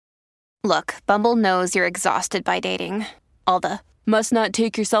Look, Bumble knows you're exhausted by dating. All the must not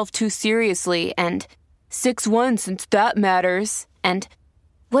take yourself too seriously and 6'1" since that matters. And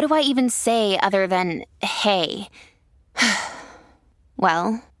what do I even say other than hey?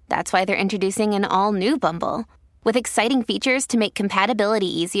 Well, that's why they're introducing an all-new Bumble with exciting features to make compatibility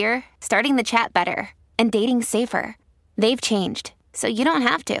easier, starting the chat better, and dating safer. They've changed, so you don't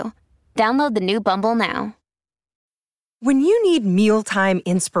have to. Download the new Bumble now. When you need mealtime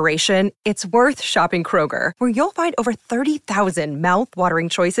inspiration, it's worth shopping Kroger, where you'll find over 30,000 mouth-watering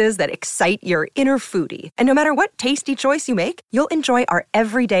choices that excite your inner foodie. And no matter what tasty choice you make, you'll enjoy our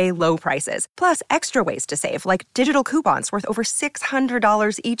everyday low prices, plus extra ways to save, like digital coupons worth over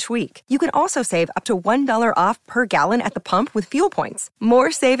 $600 each week. You can also save up to $1 off per gallon at the pump with fuel points.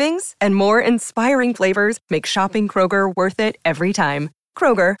 More savings and more inspiring flavors make shopping Kroger worth it every time.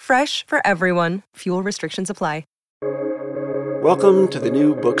 Kroger, fresh for everyone. Fuel restrictions apply. Welcome to the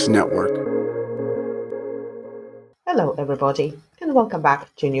New Books Network. Hello, everybody, and welcome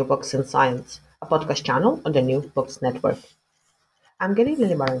back to New Books in Science, a podcast channel on the New Books Network. I'm Gary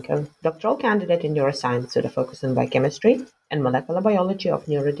Lilimarenko, doctoral candidate in neuroscience with a focus on biochemistry and molecular biology of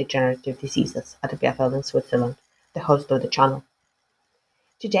neurodegenerative diseases at EPFL in Switzerland, the host of the channel.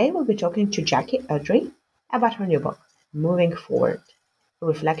 Today, we'll be talking to Jackie Udry about her new book, Moving Forward: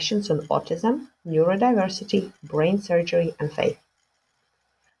 Reflections on Autism, Neurodiversity, Brain Surgery, and Faith.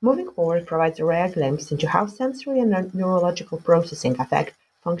 Moving Forward provides a rare glimpse into how sensory and neurological processing affect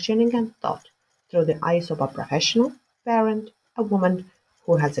functioning and thought through the eyes of a professional, parent, a woman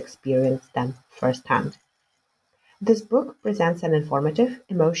who has experienced them firsthand. This book presents an informative,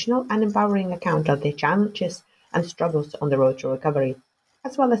 emotional, and empowering account of the challenges and struggles on the road to recovery,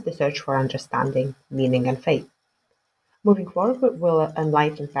 as well as the search for understanding, meaning, and faith. Moving Forward will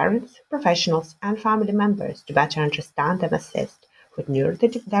enlighten parents, professionals, and family members to better understand and assist with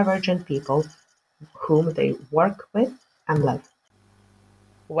neurodivergent people whom they work with and love.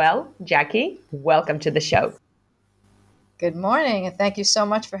 Well, Jackie, welcome to the show. Good morning, and thank you so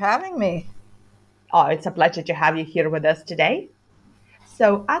much for having me. Oh, it's a pleasure to have you here with us today.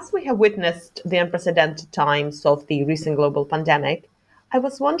 So, as we have witnessed the unprecedented times of the recent global pandemic, I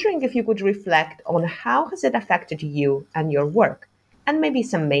was wondering if you could reflect on how has it affected you and your work, and maybe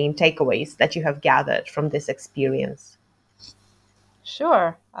some main takeaways that you have gathered from this experience.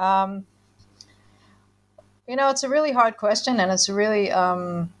 Sure. It's a really hard question, and it's really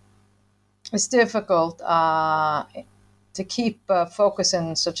it's difficult to keep focus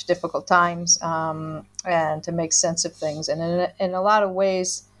in such difficult times and to make sense of things. And in a lot of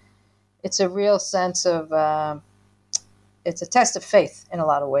ways, it's a real sense of it's a test of faith in a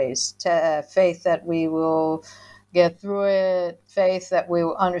lot of ways. Faith that we will get through it, faith that we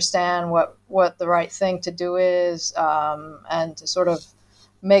will understand what the right thing to do is, and to sort of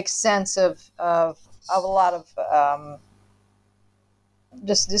make sense of a lot of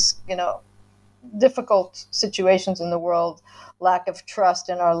just this, difficult situations in the world, lack of trust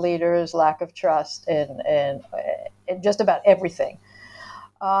in our leaders, lack of trust in just about everything.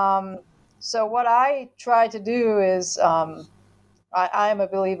 So what I try to do is, I am a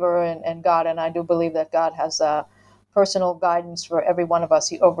believer in God, and I do believe that God has a personal guidance for every one of us.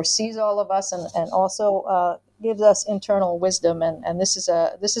 He oversees all of us, and also gives us internal wisdom. And this is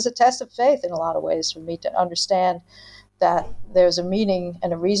a test of faith in a lot of ways for me to understand that there's a meaning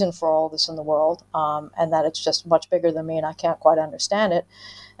and a reason for all this in the world, and that it's just much bigger than me, and I can't quite understand it.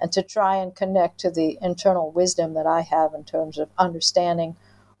 And to try and connect to the internal wisdom that I have in terms of understanding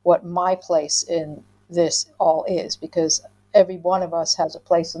what my place in this all is, because every one of us has a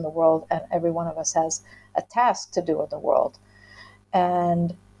place in the world, and every one of us has a task to do in the world.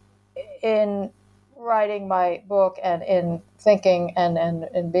 And in writing my book and in thinking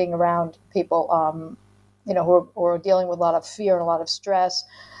and being around people, who are dealing with a lot of fear and a lot of stress,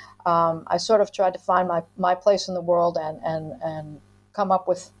 I sort of tried to find my place in the world and come up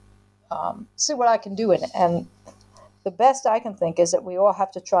with, see what I can do in it. And the best I can think is that we all have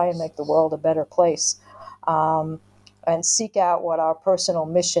to try and make the world a better place, and seek out what our personal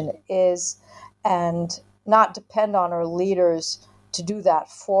mission is, and not depend on our leaders to do that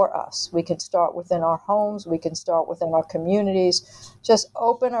for us. We can start within our homes. We can start within our communities. Just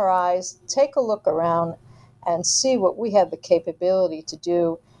open our eyes, take a look around, and see what we have the capability to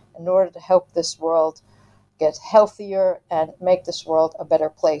do in order to help this world get healthier and make this world a better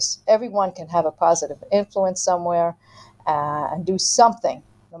place. Everyone can have a positive influence somewhere and do something,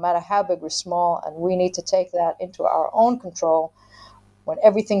 no matter how big or small, and we need to take that into our own control when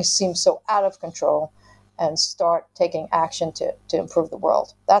everything seems so out of control, and start taking action to improve the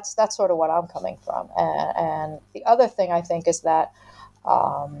world. That's sort of what I'm coming from. And the other thing I think is that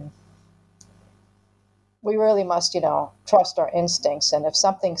we really must, trust our instincts. And if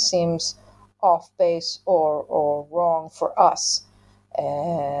something seems off base or wrong for us,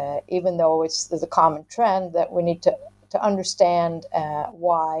 even though it's the common trend, that we need to understand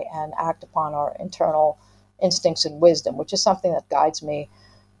why and act upon our internal instincts and wisdom, which is something that guides me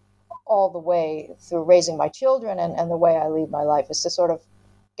all the way through raising my children and the way I lead my life, is to sort of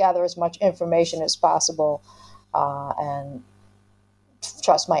gather as much information as possible and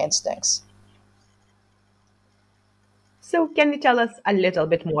trust my instincts. So can you tell us a little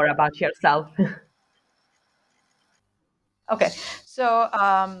bit more about yourself? Okay, so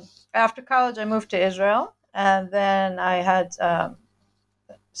after college, I moved to Israel, and then I had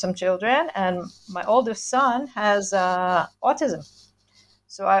some children, and my oldest son has autism.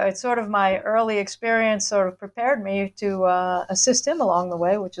 So it's sort of my early experience sort of prepared me to assist him along the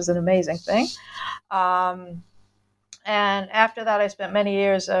way, which is an amazing thing. And after that, I spent many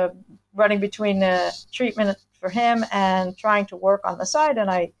years running between treatment for him and trying to work on the side. And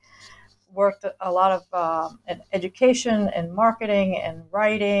I worked a lot of in education and marketing and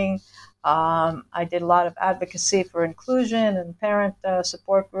writing. I did a lot of advocacy for inclusion and parent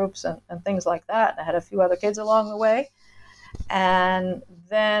support groups and things like that. I had a few other kids along the way. And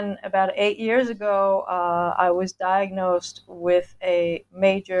then about 8 years ago, I was diagnosed with a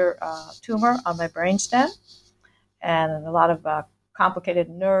major tumor on my brainstem, and a lot of complicated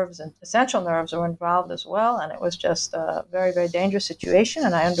nerves and essential nerves were involved as well. And it was just a very, very dangerous situation.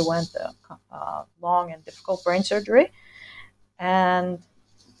 And I underwent a long and difficult brain surgery. And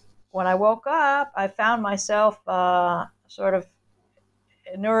when I woke up, I found myself sort of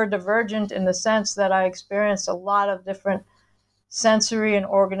neurodivergent in the sense that I experienced a lot of different sensory and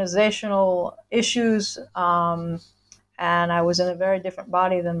organizational issues. And I was in a very different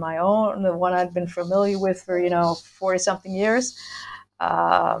body than my own, the one I'd been familiar with for, 40-something years.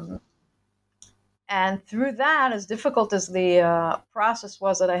 And through that, as difficult as the process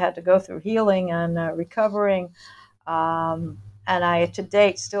was that I had to go through healing and recovering, and I, to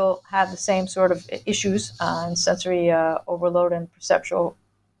date, still have the same sort of issues and sensory overload and perceptual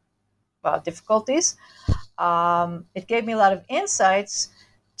difficulties. It gave me a lot of insights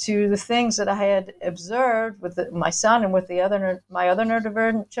to the things that I had observed with my son and with my other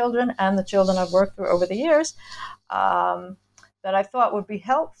neurodivergent children and the children I've worked through over the years, that I thought would be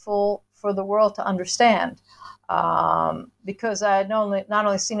helpful for the world to understand. Because I had not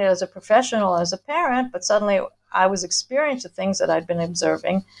only seen it as a professional, as a parent, but suddenly I was experiencing the things that I'd been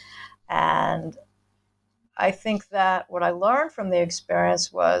observing. And I think that what I learned from the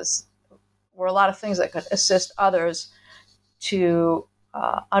experience were a lot of things that could assist others to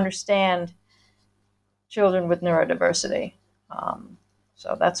understand children with neurodiversity.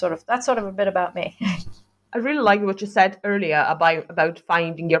 So that's sort of a bit about me. I really like what you said earlier about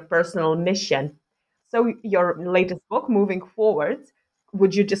finding your personal mission. So your latest book, Moving Forward,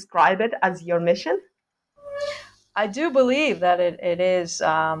 would you describe it as your mission? I do believe that it is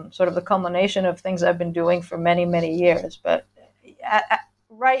sort of the culmination of things I've been doing for many, many years. But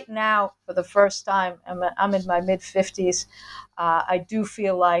right now, for the first time, I'm in my mid-50s. I do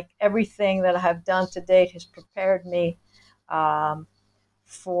feel like everything that I have done to date has prepared me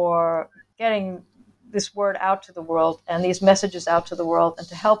for getting this word out to the world and these messages out to the world, and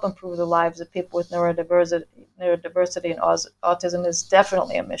to help improve the lives of people with neurodiversity and autism is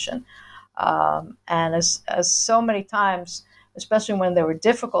definitely a mission. And as so many times, especially when there were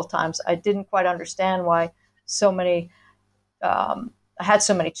difficult times, I didn't quite understand why so many I had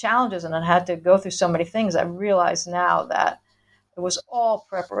so many challenges and I had to go through so many things. I realize now that it was all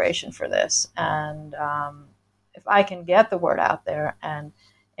preparation for this. And if I can get the word out there and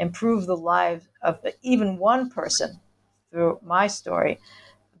improve the lives of even one person through my story,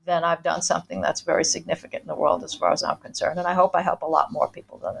 then I've done something that's very significant in the world as far as I'm concerned. And I hope I help a lot more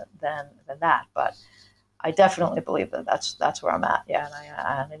people than that. But I definitely believe that that's where I'm at. Yeah,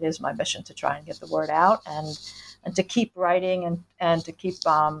 and it is my mission to try and get the word out and to keep writing and to keep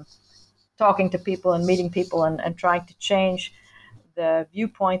talking to people and meeting people and trying to change the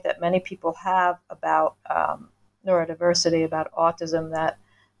viewpoint that many people have about neurodiversity, about autism, that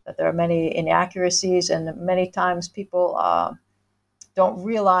there are many inaccuracies, and many times people don't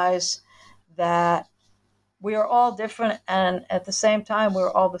realize that we are all different, and at the same time, we're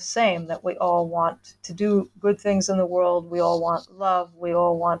all the same, that we all want to do good things in the world. We all want love. We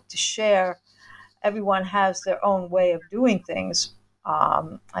all want to share. Everyone has their own way of doing things.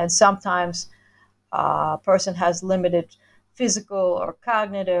 And sometimes a person has limited physical or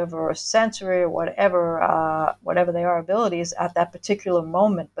cognitive or sensory or whatever they are abilities at that particular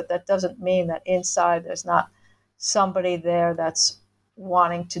moment. But that doesn't mean that inside there's not somebody there that's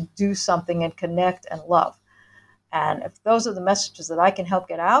wanting to do something and connect and love. And if those are the messages that I can help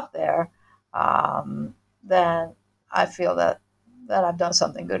get out there, then I feel that I've done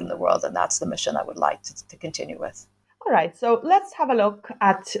something good in the world, and that's the mission I would like to continue with. All right, so let's have a look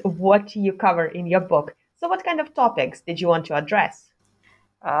at what you cover in your book. So what kind of topics did you want to address?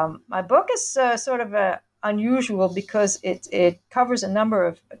 My book is sort of unusual because it covers a number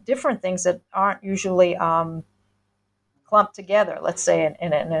of different things that aren't usually clumped together, let's say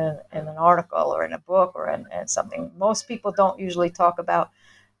in an article or in a book or in something. Most people don't usually talk about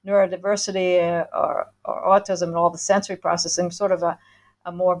neurodiversity or autism and all the sensory processing, sort of a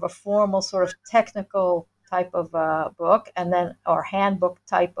more of a formal sort of technical type of book, and then or handbook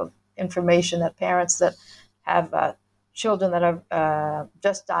type of information that parents that have children that are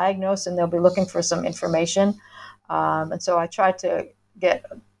just diagnosed and they'll be looking for some information. And so I try to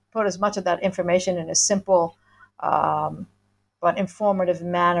put as much of that information in a simple but informative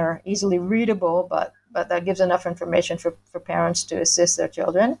manner, easily readable, but that gives enough information for parents to assist their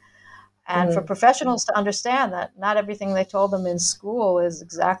children. And for professionals to understand that not everything they told them in school is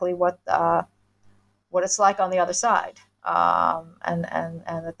exactly what it's like on the other side. And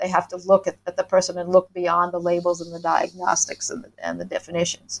that they have to look at the person and look beyond the labels and the diagnostics and the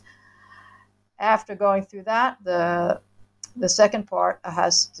definitions. After going through that, the second part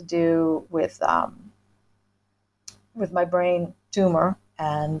has to do with my brain tumor,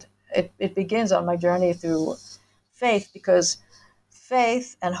 and it begins on my journey through faith, because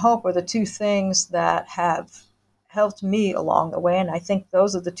faith and hope are the two things that have helped me along the way, and I think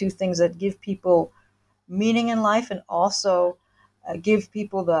those are the two things that give people meaning in life and also give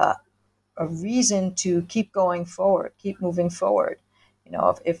people a reason to keep going forward, keep moving forward. You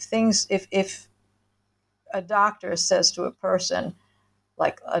know, if a doctor says to a person,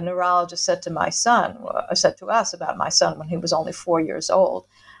 like a neurologist said to said to us about my son when he was only 4 years old,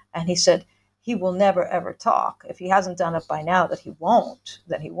 and he said he will never ever talk. If he hasn't done it by now, that he won't,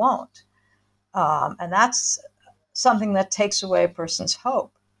 then he won't. And that's something that takes away a person's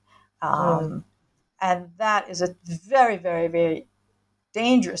hope. And that is a very, very, very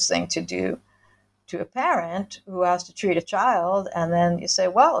dangerous thing to do to a parent who has to treat a child. And then you say,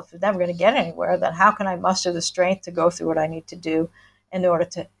 well, if you're never going to get anywhere, then how can I muster the strength to go through what I need to do in order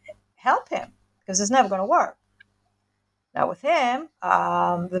to help him? Because it's never going to work. Now with him,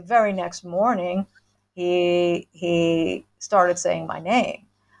 the very next morning, he started saying my name,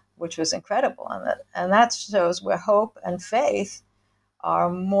 which was incredible. And that shows where hope and faith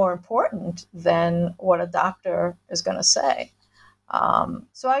are more important than what a doctor is going to say.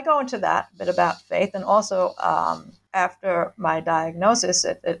 So I go into that bit about faith, and also after my diagnosis,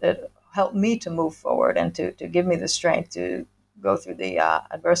 it helped me to move forward and to give me the strength to go through the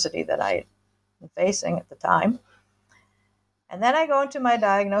adversity that I was facing at the time. And then I go into my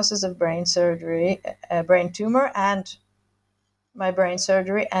diagnosis of brain surgery, brain tumor, and my brain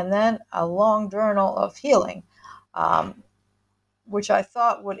surgery, and then a long journal of healing, which I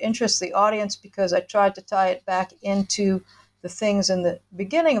thought would interest the audience because I tried to tie it back into the things in the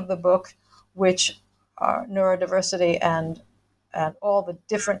beginning of the book, which are neurodiversity and all the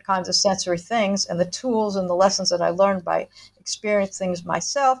different kinds of sensory things and the tools and the lessons that I learned by experiencing things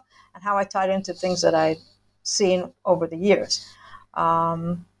myself and how I tied into things that I'd seen over the years.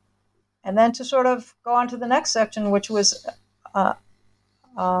 And then to sort of go on to the next section, which was, about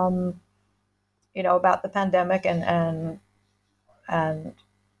the pandemic and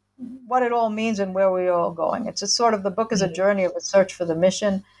what it all means and where we're all going. It's just sort of, the book is a journey of a search for the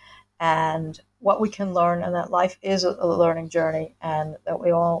mission and what we can learn, and that life is a learning journey, and that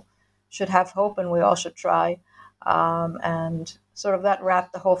we all should have hope and we all should try. And sort of that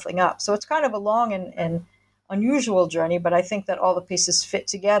wrapped the whole thing up. So it's kind of a long and unusual journey, but I think that all the pieces fit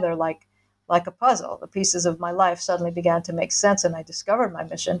together like a puzzle. The pieces of my life suddenly began to make sense, and I discovered my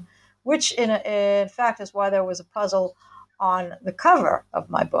mission, which in fact is why there was a puzzle on the cover of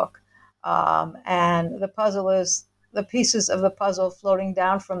my book. And the puzzle is the pieces of the puzzle floating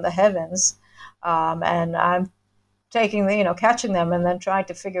down from the heavens. And I'm taking catching them and then trying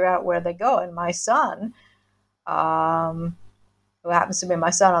to figure out where they go. And my son, who happens to be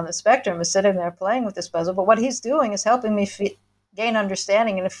my son on the spectrum, is sitting there playing with this puzzle. But what he's doing is helping me gain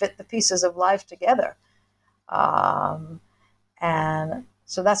understanding and to fit the pieces of life together. And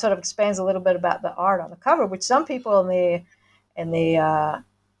so that sort of explains a little bit about the art on the cover, which some people in the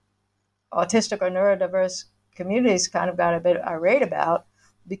autistic or neurodiverse communities kind of got a bit irate about,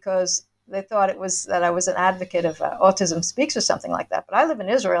 because they thought it was that I was an advocate of Autism Speaks or something like that. But I live in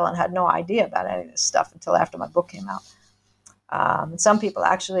Israel and had no idea about any of this stuff until after my book came out. Some people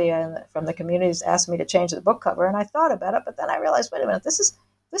actually from the communities asked me to change the book cover, and I thought about it, but then I realized, wait a minute, this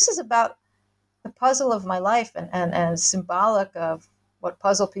is about the puzzle of my life, and symbolic of what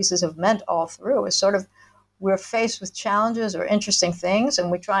puzzle pieces have meant all through. Is sort of, we're faced with challenges or interesting things, and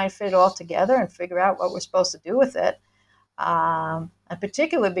we try and fit it all together and figure out what we're supposed to do with it. And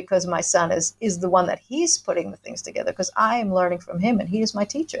particularly because my son is the one that he's putting the things together, because I am learning from him, and he is my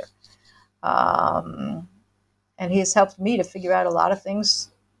teacher. And he has helped me to figure out a lot of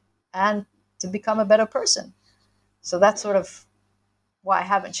things and to become a better person. So that's sort of why I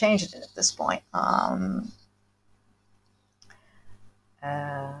haven't changed it at this point. I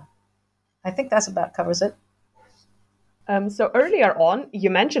think that's about covers it. So earlier on,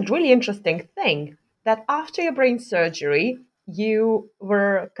 you mentioned really interesting thing that after your brain surgery, you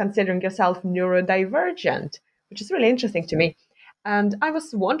were considering yourself neurodivergent, which is really interesting to me. And I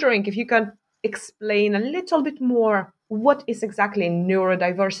was wondering if you can explain a little bit more what is exactly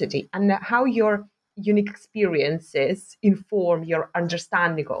neurodiversity and how your unique experiences inform your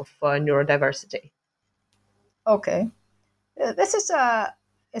understanding of neurodiversity. Okay. This is I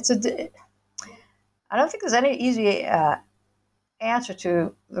don't think there's any easy answer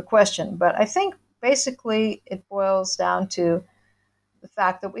to the question, but I think basically it boils down to the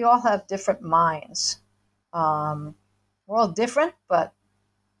fact that we all have different minds. We're all different, but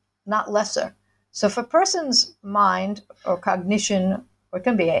not lesser. So if a person's mind or cognition, or it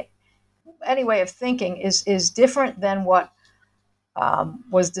can be any way of thinking, is different than what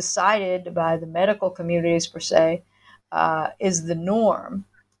was decided by the medical communities per se, is the norm,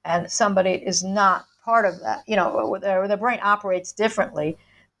 and somebody is not part of that, their brain operates differently,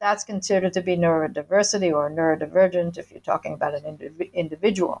 that's considered to be neurodiversity or neurodivergent if you're talking about an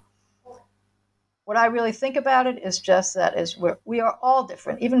individual. What I really think about it is just that we are all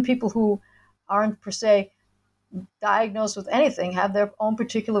different. Even people who aren't per se diagnosed with anything have their own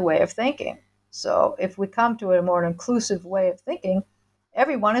particular way of thinking. So if we come to a more inclusive way of thinking,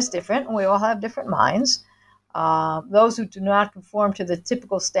 everyone is different and we all have different minds. Those who do not conform to the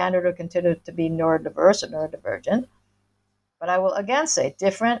typical standard are considered to be neurodiverse or neurodivergent. But I will again say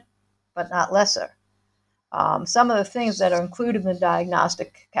different, but not lesser. Some of the things that are included in the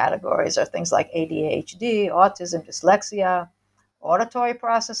diagnostic categories are things like ADHD, autism, dyslexia, auditory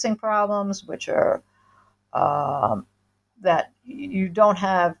processing problems, which are that you don't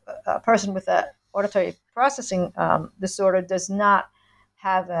have a person with that auditory processing disorder does not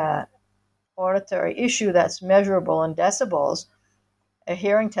have an auditory issue that's measurable in decibels. A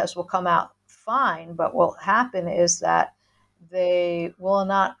hearing test will come out fine, but what will happen is that they will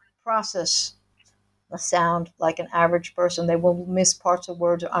not process a sound like an average person. They will miss parts of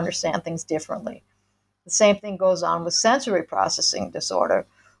words or understand things differently. The same thing goes on with sensory processing disorder,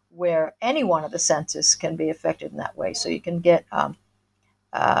 where any one of the senses can be affected in that way. So you can get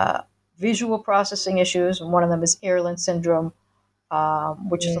visual processing issues, and one of them is Irlen syndrome,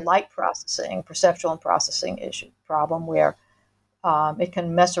 which is a light processing, perceptual and processing problem, where it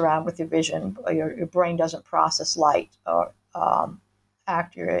can mess around with your vision. Your brain doesn't process light or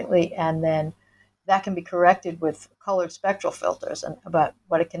accurately, and then that can be corrected with colored spectral filters. But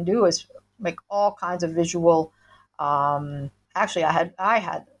what it can do is make all kinds of visual. Actually, I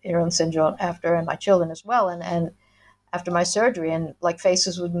had Irlen syndrome after, and my children as well, and after my surgery, and like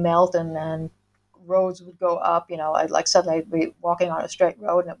faces would melt and roads would go up. I'd like suddenly I'd be walking on a straight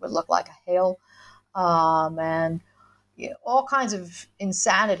road and it would look like a hill, and all kinds of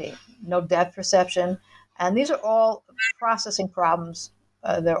insanity. No depth perception, and these are all processing problems.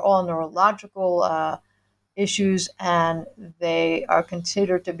 They're all neurological issues, and they are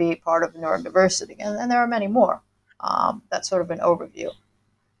considered to be part of neurodiversity. And there are many more. That's sort of an overview.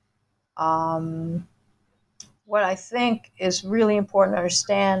 What I think is really important to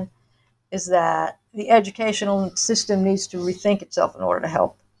understand is that the educational system needs to rethink itself in order to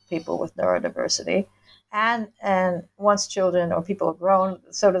help people with neurodiversity. And once children or people are grown,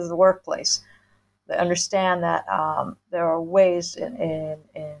 so does the workplace. They understand that there are ways in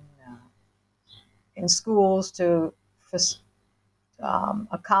schools to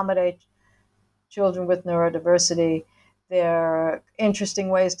accommodate children with neurodiversity. There are interesting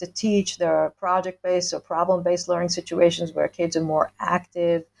ways to teach. There are project-based or problem-based learning situations where kids are more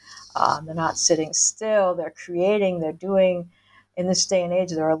active. They're not sitting still. They're creating. They're doing. In this day and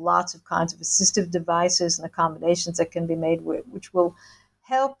age, there are lots of kinds of assistive devices and accommodations that can be made, which will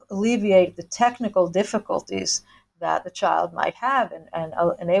help alleviate the technical difficulties that the child might have, and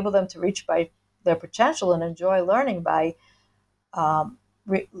enable them to reach by their potential and enjoy learning by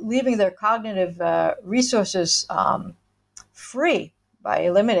leaving their cognitive resources free by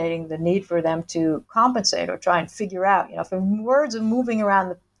eliminating the need for them to compensate or try and figure out, if the words are moving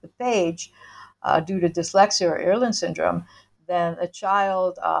around the page due to dyslexia or Irlen syndrome, then a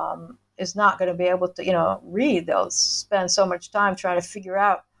child is not going to be able to, read. They'll spend so much time trying to figure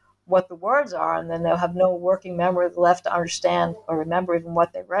out what the words are, and then they'll have no working memory left to understand or remember even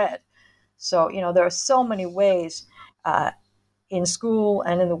what they read. So, there are so many ways in school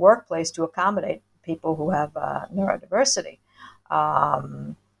and in the workplace to accommodate people who have neurodiversity.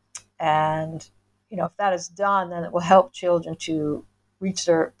 And, if that is done, then it will help children to reach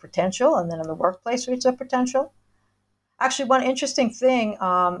their potential, and then in the workplace reach their potential. Actually, one interesting thing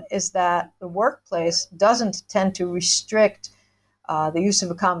is that the workplace doesn't tend to restrict the use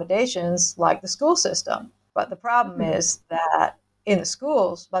of accommodations like the school system. But the problem is that in the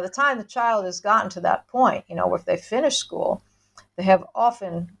schools, by the time the child has gotten to that point, if they finish school, they have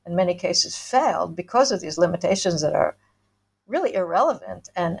often, in many cases, failed because of these limitations that are really irrelevant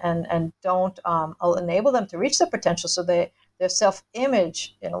and don't enable them to reach their potential. So their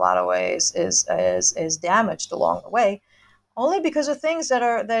self-image, in a lot of ways, is damaged along the way, only because of things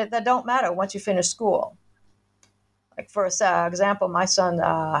that don't matter once you finish school. Like, for example, my sons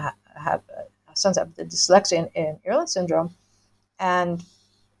have the dyslexia and Irlen syndrome, and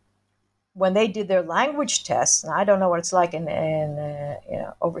when they did their language tests, and I don't know what it's like in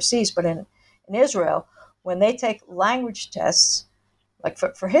overseas, but in Israel, when they take language tests, like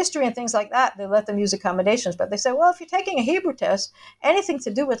for history and things like that, they let them use accommodations. But they say, well, if you're taking a Hebrew test, anything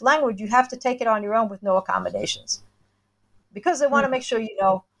to do with language, you have to take it on your own with no accommodations, because they want to make sure you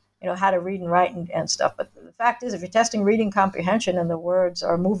know how to read and write and stuff. But the fact is, if you're testing reading comprehension and the words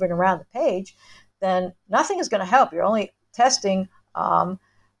are moving around the page, then nothing is going to help. You're only testing how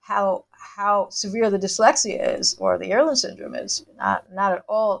severe the dyslexia is or the Irlen syndrome is, not at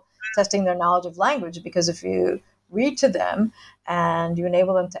all testing their knowledge of language. Because if you read to them and you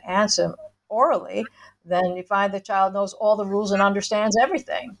enable them to answer orally, then you find the child knows all the rules and understands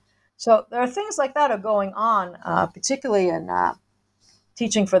everything. So there are things like that are going on, particularly in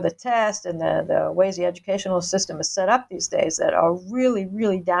teaching for the test and the ways the educational system is set up these days, that are really,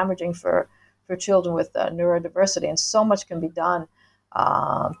 really damaging for children with neurodiversity. And so much can be done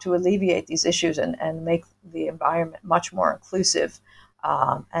to alleviate these issues and make the environment much more inclusive,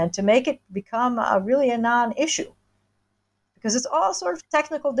 and to make it become really a non-issue. Because it's all sort of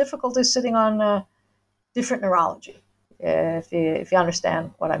technical difficulties sitting on different neurology, if you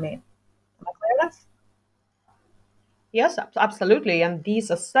understand what I mean. Am I clear enough? Yes, absolutely. And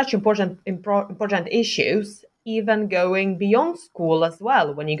these are such important issues, even going beyond school as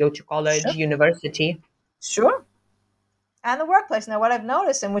well, when you go to college, Sure. university. Sure. And the workplace. Now, what I've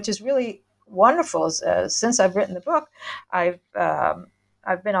noticed, and which is really wonderful, is since I've written the book, I've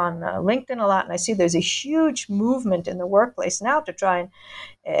been on LinkedIn a lot, and I see there's a huge movement in the workplace now to try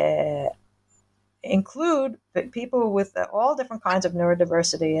and include people with all different kinds of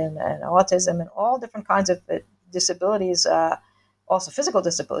neurodiversity and autism and all different kinds of disabilities, also physical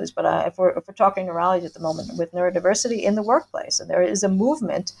disabilities. But if we're talking neurology at the moment, with neurodiversity in the workplace, and there is a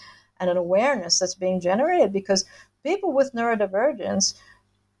movement and an awareness that's being generated, because people with neurodivergence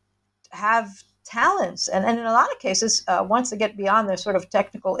have talents, and in a lot of cases, once they get beyond their sort of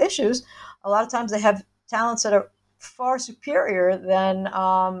technical issues, a lot of times they have talents that are far superior than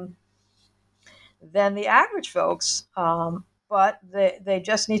the average folks. But they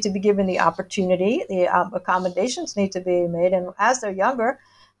just need to be given the opportunity. The accommodations need to be made, and as they're younger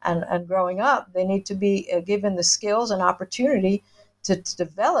and growing up, they need to be given the skills and opportunity to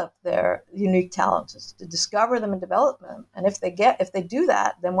develop their unique talents, to discover them and develop them. And if they do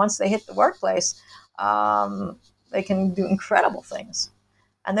that, then once they hit the workplace, they can do incredible things.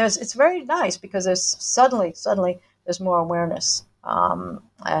 And it's very nice, because there's suddenly there's more awareness,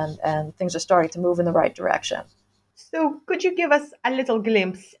 and things are starting to move in the right direction. So could you give us a little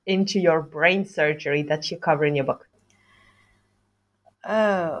glimpse into your brain surgery that you cover in your book?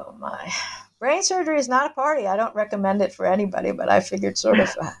 Oh my. Brain surgery is not a party. I don't recommend it for anybody, but I figured sort of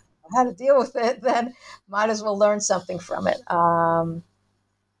how to deal with it, then might as well learn something from it.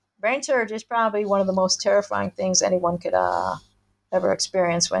 Brain surgery is probably one of the most terrifying things anyone could ever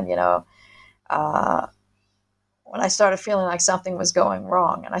experience. When I started feeling like something was going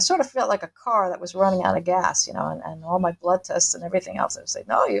wrong, and I sort of felt like a car that was running out of gas, and all my blood tests and everything else, I would say,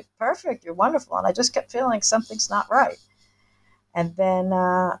 no, you're perfect, you're wonderful. And I just kept feeling like something's not right. And then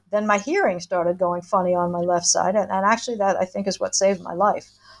my hearing started going funny on my left side. And actually that, I think, is what saved my life.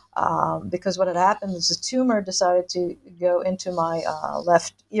 Because what had happened is a tumor decided to go into my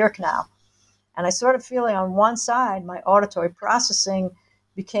left ear canal. And I started feeling on one side, my auditory processing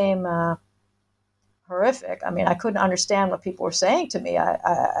became horrific. I mean, I couldn't understand what people were saying to me.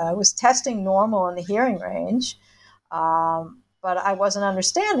 I was testing normal in the hearing range, but I wasn't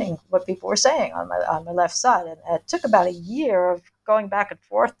understanding what people were saying on my left side. And it took about a year of going back and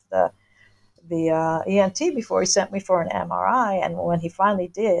forth the ENT before he sent me for an MRI. And when he finally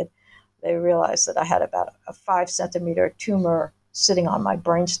did, they realized that I had about a 5-centimeter tumor sitting on my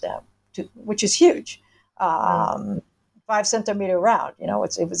brainstem, which is huge. 5-centimeter round,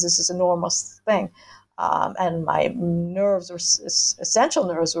 this is an enormous thing. And my nerves essential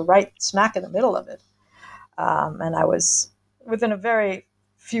nerves were right smack in the middle of it. And I was, within a very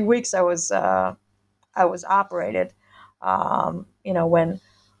few weeks, I was operated.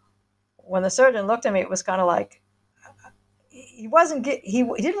 When the surgeon looked at me, it was kind of like, he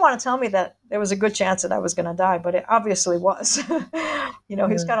didn't want to tell me that there was a good chance that I was going to die, but it obviously was. He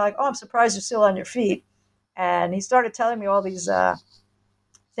was kind of like, "Oh, I'm surprised you're still on your feet." And he started telling me all these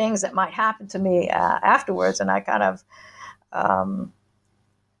things that might happen to me afterwards. And I kind of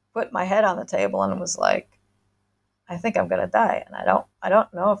put my head on the table and was like, I think I'm going to die. And I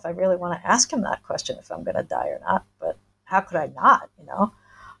don't know if I really want to ask him that question, if I'm going to die or not, but how could I not,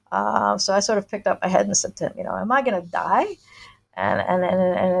 So I sort of picked up my head and said to him, am I going to die? And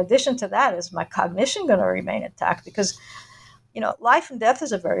in addition to that, is my cognition going to remain intact? Because, life and death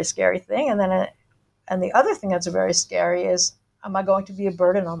is a very scary thing. And the other thing that's very scary is, am I going to be a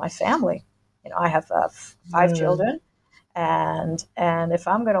burden on my family? I have 5 children, and if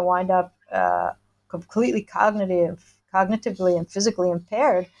I'm going to wind up completely cognitively and physically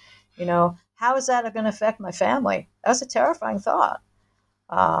impaired, how is that going to affect my family? That's a terrifying thought.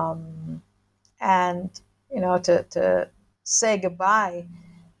 To say goodbye,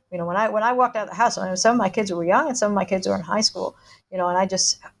 when I walked out of the house, some of my kids were young and some of my kids were in high school, and I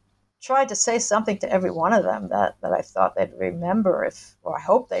just tried to say something to every one of them that I thought they'd remember, or I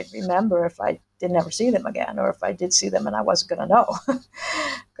hope they'd remember if I didn't ever see them again, or if I did see them and I wasn't going to know.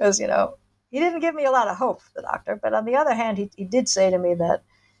 Because, he didn't give me a lot of hope, the doctor. But on the other hand, he did say to me that,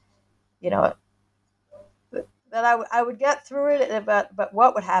 that I would get through it, but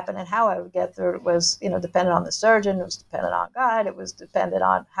what would happen and how I would get through it was, dependent on the surgeon, it was dependent on God, it was dependent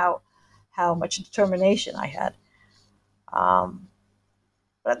on how much determination I had.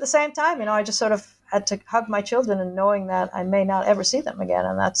 But at the same time, I just sort of had to hug my children and knowing that I may not ever see them again.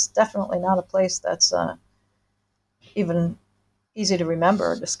 And that's definitely not a place that's even easy to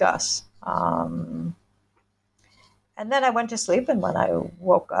remember or discuss. And then I went to sleep, and when I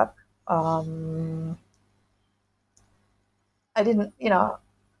woke up, I didn't,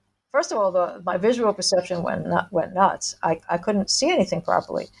 first of all, my visual perception went nuts. I couldn't see anything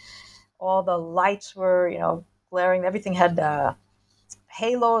properly. All the lights were, glaring. Everything had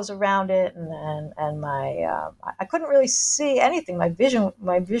halos around it, and my I couldn't really see anything. My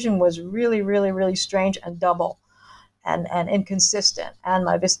vision was really, really, really strange and double, and inconsistent. And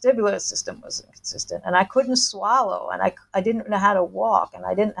my vestibular system was inconsistent, and I couldn't swallow, and I didn't know how to walk, and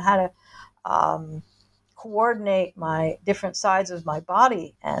I didn't know how to coordinate my different sides of my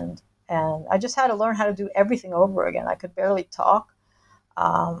body, and I just had to learn how to do everything over again. I could barely talk,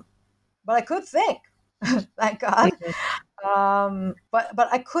 but I could think. Thank God. But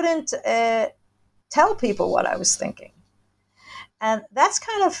I couldn't tell people what I was thinking, and that's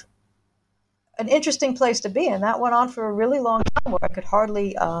kind of an interesting place to be. And that went on for a really long time, where I could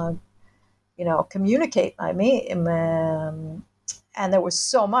hardly, communicate. And there was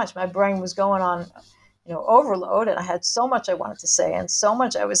so much. My brain was going on, overload, and I had so much I wanted to say and so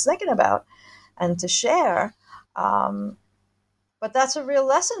much I was thinking about and to share. But that's a real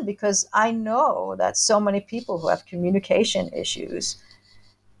lesson, because I know that so many people who have communication issues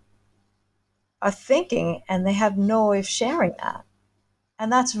are thinking, and they have no way of sharing that.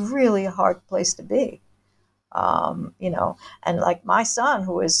 And that's really a hard place to be. And like my son,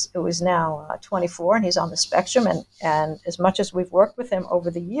 who is now 24, and he's on the spectrum, and as much as we've worked with him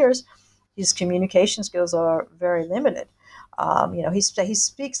over the years, his communication skills are very limited. He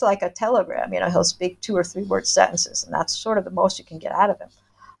speaks like a telegram. He'll speak 2 or 3 word sentences, and that's sort of the most you can get out of him.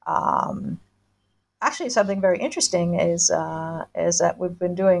 Actually, something very interesting is that we've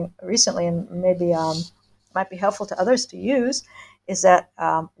been doing recently, and maybe might be helpful to others to use, is that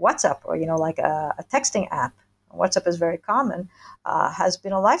WhatsApp, or like a texting app. WhatsApp is very common, has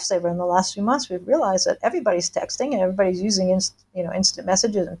been a lifesaver in the last few months. We've realized that everybody's texting and everybody's using instant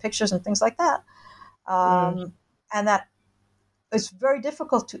messages and pictures and things like that, and that it's very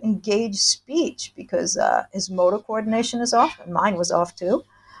difficult to engage speech, because his motor coordination is off, and mine was off too,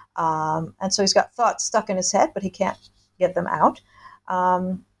 and so he's got thoughts stuck in his head, but he can't get them out.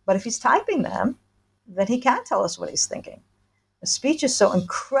 But if he's typing them, then he can tell us what he's thinking. The speech is so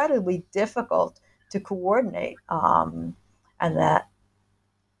incredibly difficult to coordinate, and that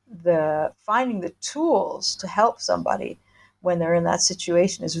the finding the tools to help somebody when they're in that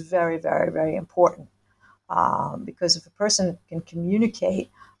situation is very, very, very important. Because if a person can communicate,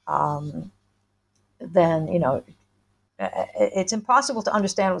 then it's impossible to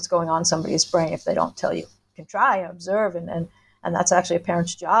understand what's going on in somebody's brain if they don't tell you. You can try and observe, and that's actually a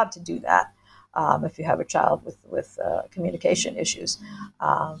parent's job to do that if you have a child with communication issues.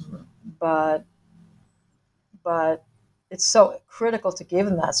 But it's so critical to give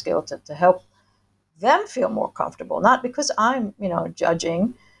them that skill to help them feel more comfortable. Not because I'm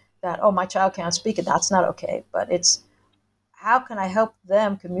judging that, oh, my child can't speak and that's not okay, but it's how can I help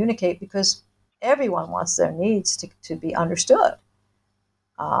them communicate, because everyone wants their needs to be understood.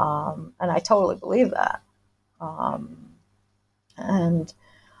 And I totally believe that. And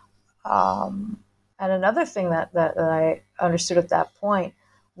another thing that I understood at that point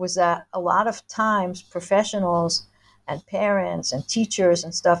was that a lot of times professionals and parents and teachers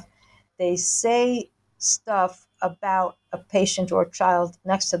and stuff, they say stuff about a patient or a child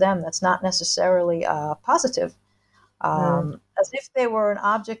next to them that's not necessarily positive, as if they were an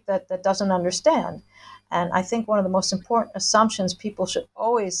object that doesn't understand. And I think one of the most important assumptions people should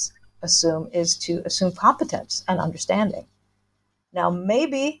always assume is to assume competence and understanding. Now,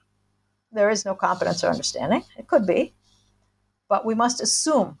 maybe there is no competence or understanding. It could be. But we must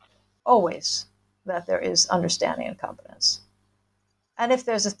assume always that there is understanding and competence. And if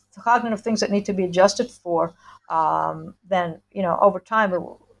there's cognitive things that need to be adjusted for, then, over time,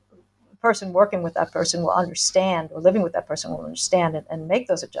 the person working with that person will understand, or living with that person will understand and make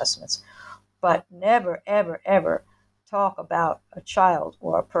those adjustments. But never, ever, ever talk about a child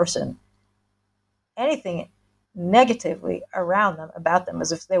or a person, anything negatively around them, about them,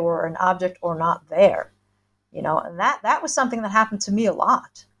 as if they were an object or not there. And that was something that happened to me a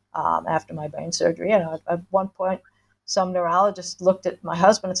lot after my brain surgery. At one point, some neurologist looked at my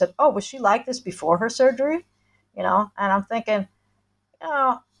husband and said, "Oh, was she like this before her surgery?" And I'm thinking,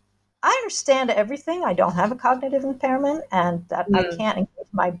 I understand everything. I don't have a cognitive impairment, and that I can't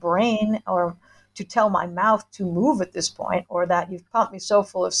engage my brain or to tell my mouth to move at this point, or that you've pumped me so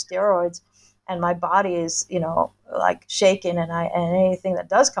full of steroids and my body is, like shaking, and anything that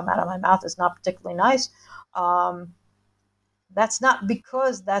does come out of my mouth is not particularly nice. That's not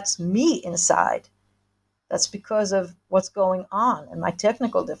because that's me inside. That's because of what's going on and my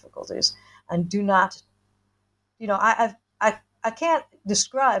technical difficulties. And do not, I can't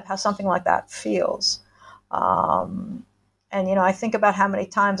describe how something like that feels. And I think about how many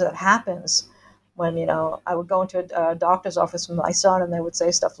times that happens when, I would go into a doctor's office with my son and they would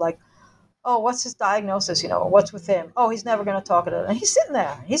say stuff like, "Oh, what's his diagnosis? What's with him? Oh, he's never going to talk about it." And he's sitting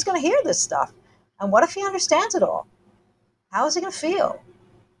there. He's going to hear this stuff. And what if he understands it all? How is he going to feel?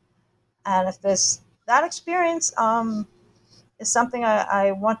 And if that experience is something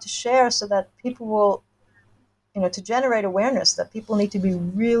I want to share, so that people will, to generate awareness that people need to be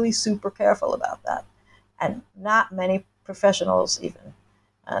really super careful about that. And not many professionals even,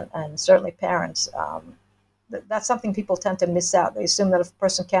 and certainly parents, that's something people tend to miss out. They assume that if a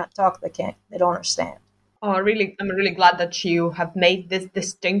person can't talk, they don't understand. Oh, I'm really glad that you have made this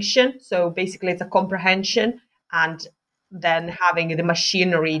distinction. So basically it's a comprehension, and then having the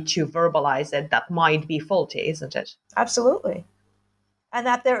machinery to verbalize it that might be faulty, isn't it? Absolutely. And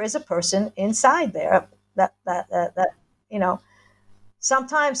that there is a person inside there that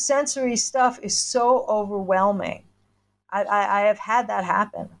sometimes sensory stuff is so overwhelming. I have had that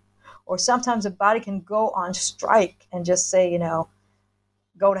happen. Or sometimes a body can go on strike and just say,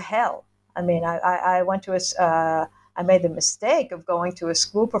 go to hell. I mean, I went to I made the mistake of going to a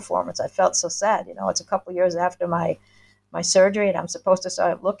school performance. I felt so sad. It's a couple years after my surgery, and I'm supposed to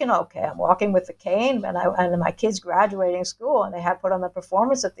start looking okay. I'm walking with a cane, and my kids graduating school, and they had put on the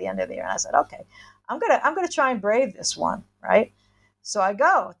performance at the end of the year. And I said, okay, I'm gonna try and brave this one, right? So I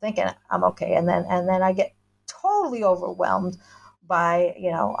go thinking I'm okay, and then I get totally overwhelmed by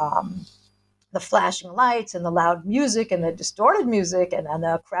the flashing lights and the loud music and the distorted music and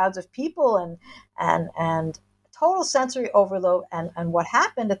the crowds of people and total sensory overload. And what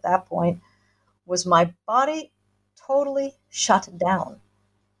happened at that point was my body totally shut down.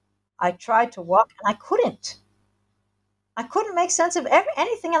 I tried to walk and I couldn't. I couldn't make sense of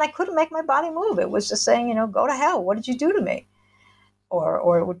anything, and I couldn't make my body move. It was just saying, go to hell. What did you do to me?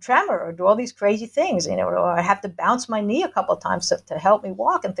 Or it would tremor or do all these crazy things, or I have to bounce my knee a couple of times to help me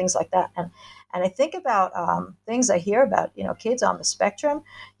walk and things like that. And I think about things I hear about, kids on the spectrum,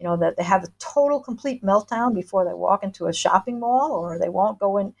 that they have a total, complete meltdown before they walk into a shopping mall, or they won't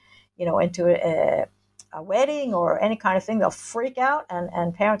go in, into a wedding or any kind of thing, they'll freak out,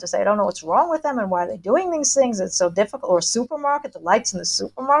 and parents will say, I don't know what's wrong with them and why they're doing these things. It's so difficult. Or a supermarket, the lights in the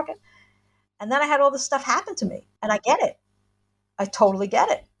supermarket. And then I had all this stuff happen to me, and I get it. I totally get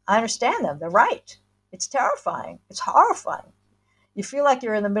it. I understand them. They're right. It's terrifying. It's horrifying. You feel like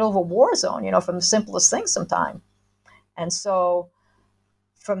you're in the middle of a war zone, from the simplest things sometimes. And so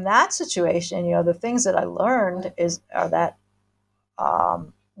from that situation, the things that I learned are that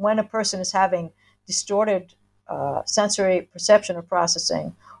when a person is having distorted sensory perception or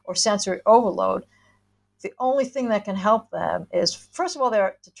processing or sensory overload, the only thing that can help them is, first of all,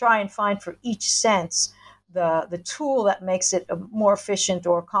 they're to try and find for each sense the tool that makes it more efficient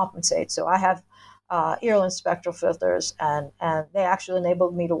or compensate. So I have Earlin spectral filters, and they actually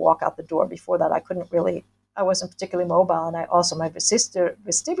enabled me to walk out the door. Before that, I wasn't particularly mobile, and I also my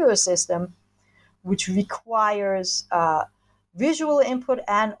vestibular system, which requires visual input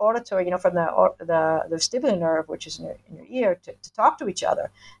and auditory, from the vestibular nerve, which is in your ear, to talk to each other.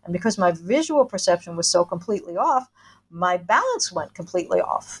 And because my visual perception was so completely off, my balance went completely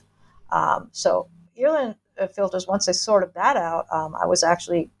off. So Earlin filters, once I sorted that out, I was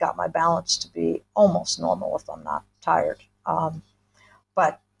actually got my balance to be almost normal if I'm not tired.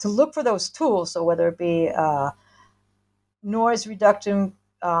 But to look for those tools, so whether it be noise reducing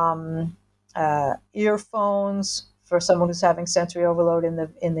earphones for someone who's having sensory overload in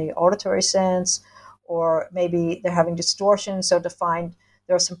the auditory sense, or maybe they're having distortion. So there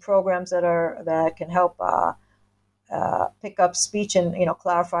are some programs that can help pick up speech and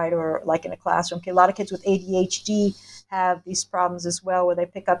clarify it, or like in a classroom. A lot of kids with ADHD have these problems as well, where they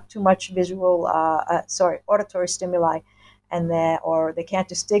pick up too much auditory stimuli, or they can't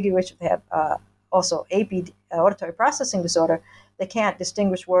distinguish. If they have also APD, auditory processing disorder, they can't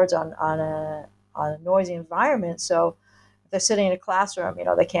distinguish words on a noisy environment. So if they're sitting in a classroom,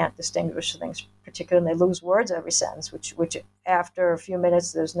 they can't distinguish things particularly, and they lose words every sentence, which after a few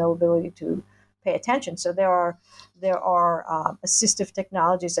minutes, there's no ability to pay attention. So there are assistive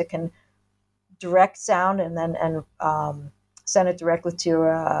technologies that can direct sound and send it directly to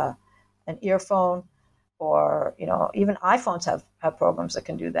an earphone, or even iPhones have programs that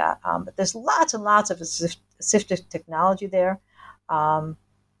can do that. But there's lots and lots of assistive technology there, and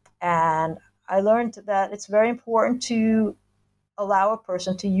I learned that it's very important to allow a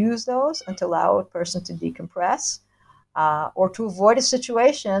person to use those and to allow a person to decompress, or to avoid a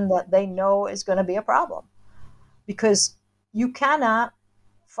situation that they know is going to be a problem. Because you cannot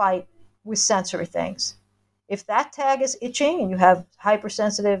fight with sensory things. If that tag is itching and you have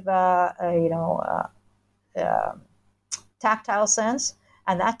hypersensitive, tactile sense,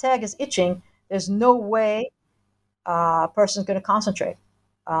 and that tag is itching, there's no way a person's going to concentrate.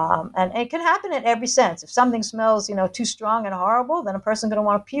 And it can happen in every sense. If something smells, too strong and horrible, then a person's going to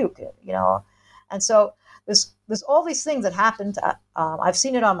want to puke, And so there's all these things that happen. I've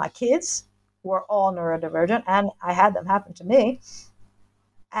seen it on my kids, who are all neurodivergent, and I had them happen to me.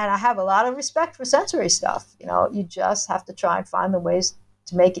 And I have a lot of respect for sensory stuff. You just have to try and find the ways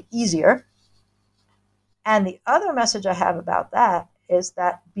to make it easier. And the other message I have about that is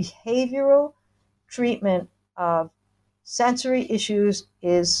that behavioral treatment of sensory issues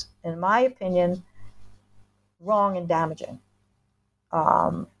is, in my opinion, wrong and damaging.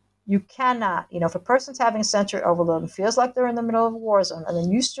 You cannot, if a person's having sensory overload and feels like they're in the middle of a war zone, and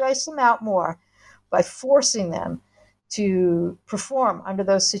then you stress them out more by forcing them to perform under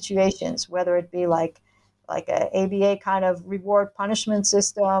those situations, whether it be like a ABA kind of reward punishment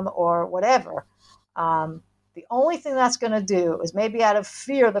system or whatever, the only thing that's going to do is, maybe out of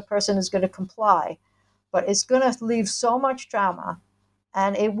fear, the person is going to comply, but it's going to leave so much trauma,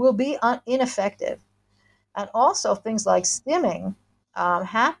 and it will be ineffective. And also things like stimming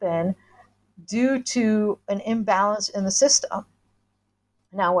happen due to an imbalance in the system.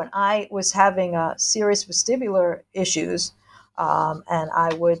 Now, when I was having serious vestibular issues, and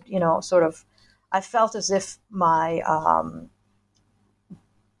I would, I felt as if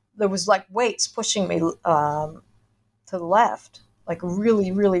there was like weights pushing me to the left, like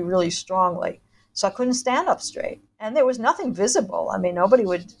really, really, really strongly. So I couldn't stand up straight. And there was nothing visible. I mean, nobody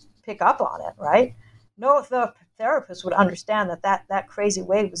would pick up on it, right? No therapist would understand that crazy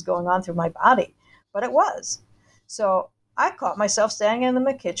wave was going on through my body, but it was. So I caught myself standing in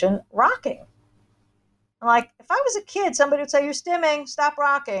the kitchen rocking. I'm like, if I was a kid, somebody would say, "You're stimming, stop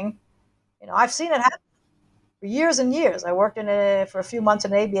rocking." I've seen it happen for years and years. I worked for a few months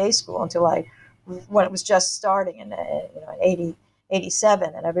in an ABA school when it was just starting in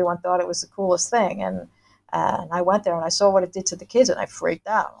 87, and everyone thought it was the coolest thing. And I went there and I saw what it did to the kids, and I freaked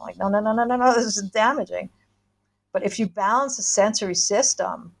out. I'm like, no, this is damaging. But if you balance the sensory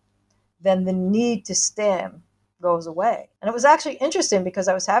system, then the need to stim goes away. And it was actually interesting because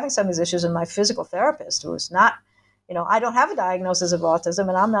I was having some of these issues, and my physical therapist, who was not, I don't have a diagnosis of autism,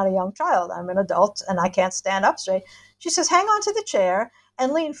 and I'm not a young child. I'm an adult, and I can't stand up straight. She says, hang on to the chair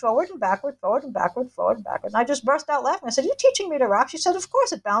and lean forward and backward, forward and backward, forward and backward. And I just burst out laughing. I said, are you teaching me to rock? She said, of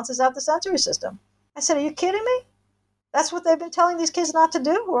course, it balances out the sensory system. I said, are you kidding me? That's what they've been telling these kids not to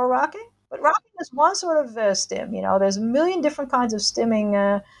do who are rocking? But rocking is one sort of stim. There's a million different kinds of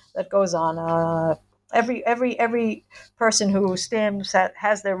stimming that goes on. Every person who stims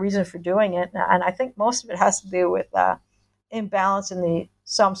has their reason for doing it, and I think most of it has to do with imbalance in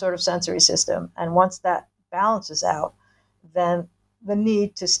some sort of sensory system. And once that balances out, then the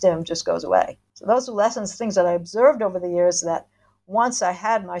need to stim just goes away. So those are lessons, things that I observed over the years, that once I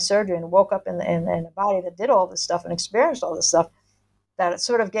had my surgery and woke up in a body that did all this stuff and experienced all this stuff, that it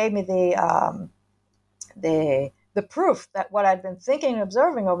sort of gave me the proof that what I'd been thinking and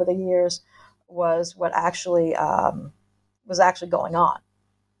observing over the years was what actually was actually going on,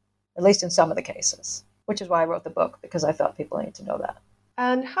 at least in some of the cases, which is why I wrote the book, because I thought people need to know that.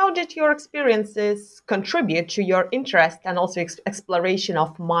 And how did your experiences contribute to your interest and also exploration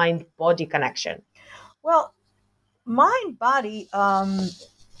of mind-body connection? Well, mind-body, I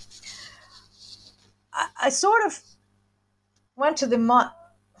sort of went to the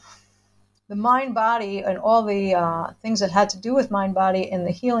mind-body and all the things that had to do with mind-body in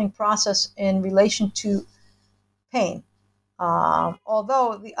the healing process in relation to pain.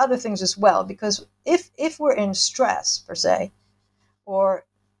 Although the other things as well, because if we're in stress, per se, or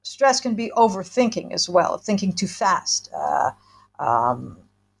stress can be overthinking as well, thinking too fast.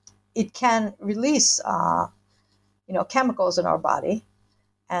 It can release, chemicals in our body,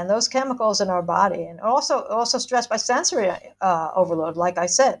 and those chemicals in our body, and also stressed by sensory overload. Like I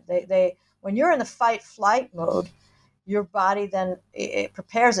said, they when you're in the fight-flight mode, your body then it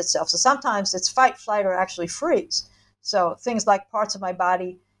prepares itself. So sometimes it's fight, flight, or actually freeze. So things like parts of my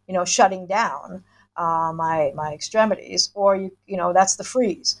body, shutting down. My extremities, or that's the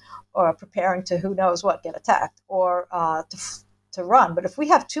freeze, or preparing to who knows what, get attacked, or to run. But if we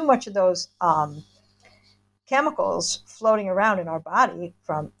have too much of those chemicals floating around in our body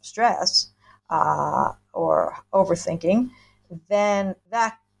from stress or overthinking, then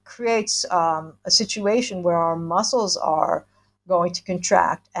that creates a situation where our muscles are going to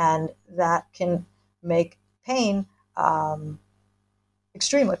contract, and that can make pain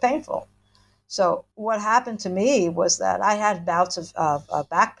extremely painful. So what happened to me was that I had bouts of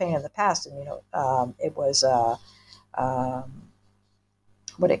back pain in the past, and it was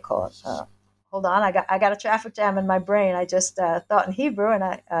what do you call it? Hold on, I got a traffic jam in my brain. I just thought in Hebrew, and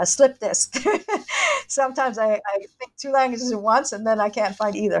I slip disc. Sometimes I think two languages at once, and then I can't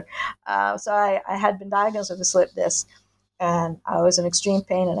find either. So I had been diagnosed with a slip disc, and I was in extreme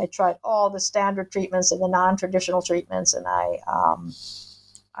pain, and I tried all the standard treatments and the non-traditional treatments, and I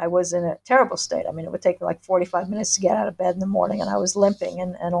was in a terrible state. I mean, it would take me like 45 minutes to get out of bed in the morning, and I was limping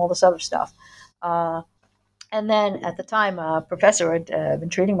and all this other stuff. And then at the time, a professor had been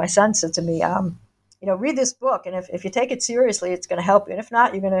treating my son, said to me, read this book, and if you take it seriously, it's going to help you. And if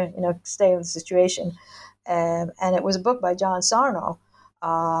not, you're going to, stay in the situation. And it was a book by John Sarno.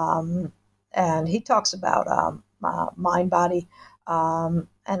 And he talks about mind, body. And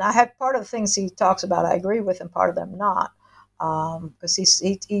I had part of the things he talks about I agree with, and part of them not. Because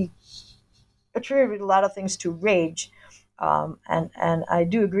he attributed a lot of things to rage, and I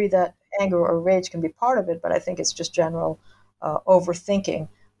do agree that anger or rage can be part of it, but I think it's just general overthinking.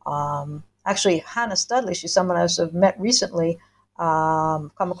 Actually, Hannah Studley, she's someone I've met recently,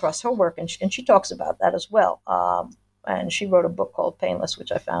 come across her work, and she talks about that as well. And she wrote a book called Painless,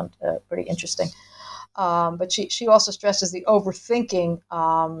 which I found pretty interesting. But she also stresses the overthinking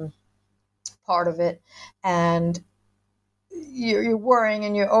part of it, and you're worrying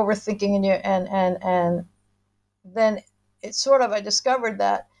and you're overthinking and then it's sort of, I discovered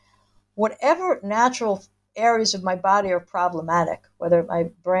that whatever natural areas of my body are problematic, whether my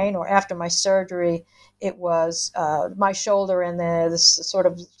brain or after my surgery, it was my shoulder and this sort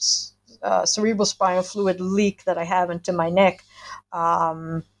of cerebral spinal fluid leak that I have into my neck,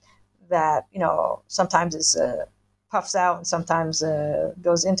 that sometimes is puffs out and sometimes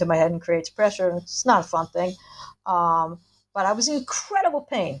goes into my head and creates pressure. It's not a fun thing. But I was in incredible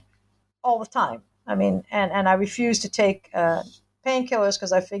pain all the time. I mean, and I refused to take painkillers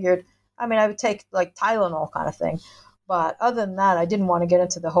because I figured, I would take like Tylenol kind of thing. But other than that, I didn't want to get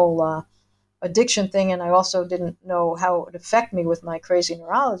into the whole addiction thing. And I also didn't know how it would affect me with my crazy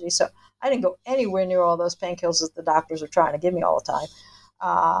neurology. So I didn't go anywhere near all those painkillers that the doctors were trying to give me all the time.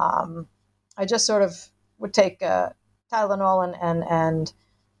 I just sort of would take Tylenol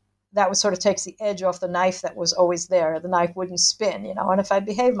that was sort of takes the edge off the knife that was always there. The knife wouldn't spin, and if I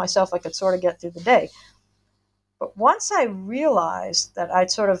behaved myself, I could sort of get through the day. But once I realized that I'd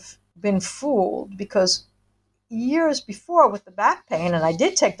sort of been fooled, because years before with the back pain, and I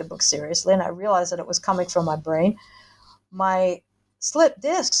did take the book seriously, and I realized that it was coming from my brain, my slip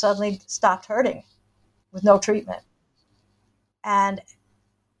disc suddenly stopped hurting with no treatment. And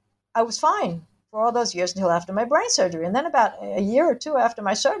I was fine for all those years until after my brain surgery. And then about a year or two after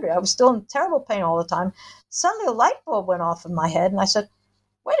my surgery, I was still in terrible pain all the time. Suddenly a light bulb went off in my head, and I said,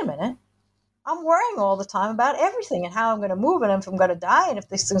 wait a minute. I'm worrying all the time about everything and how I'm going to move and if I'm going to die and if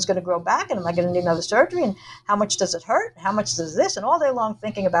this thing's going to grow back and am I going to need another surgery and how much does it hurt? How much does this? And all day long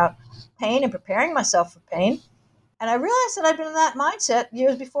thinking about pain and preparing myself for pain. And I realized that I'd been in that mindset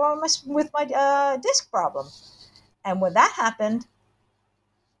years before with my disc problem. And when that happened,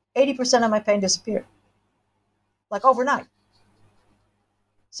 80% of my pain disappeared, like overnight.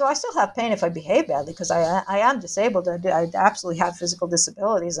 So I still have pain if I behave badly because I am disabled. I absolutely have physical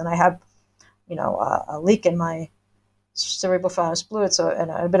disabilities, and I have, a leak in my cerebrospinous fluid,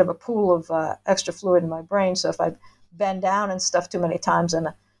 and a bit of a pool of extra fluid in my brain. So if I bend down and stuff too many times, and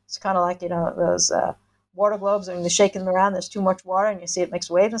it's kind of like those water globes, and when you shake them around, there's too much water, and you see it makes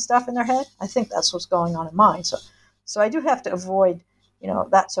waves and stuff in their head. I think that's what's going on in mine. So I do have to avoid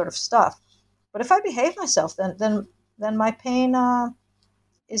that sort of stuff. But if I behave myself, then my pain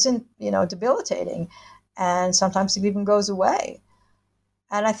isn't debilitating, and sometimes it even goes away.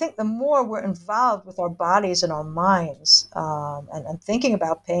 And I think the more we're involved with our bodies and our minds and thinking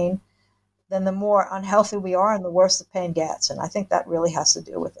about pain, then the more unhealthy we are and the worse the pain gets. And I think that really has to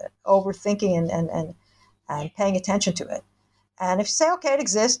do with it, overthinking and paying attention to it. And if you say, okay, it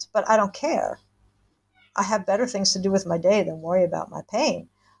exists, but I don't care, I have better things to do with my day than worry about my pain.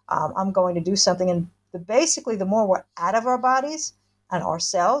 I'm going to do something. And basically, the more we're out of our bodies and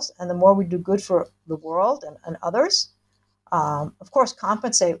ourselves, and the more we do good for the world and others, of course,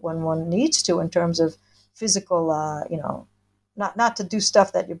 compensate when one needs to in terms of physical, not to do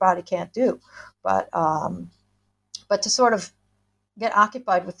stuff that your body can't do, but to sort of get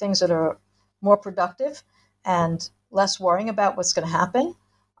occupied with things that are more productive and less worrying about what's going to happen.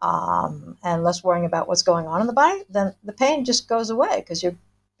 And less worrying about what's going on in the body, then the pain just goes away because you're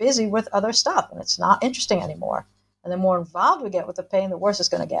busy with other stuff and it's not interesting anymore. And the more involved we get with the pain, the worse it's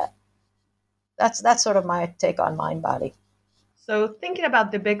going to get. That's sort of my take on mind body. So thinking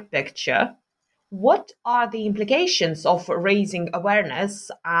about the big picture, what are the implications of raising awareness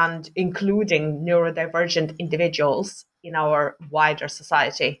and including neurodivergent individuals in our wider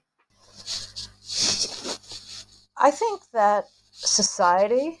society? I think that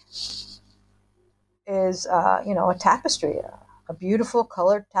society is, a tapestry, a beautiful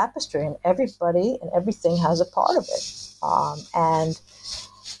colored tapestry, and everybody and everything has a part of it.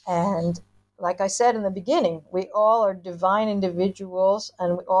 And like I said in the beginning, we all are divine individuals,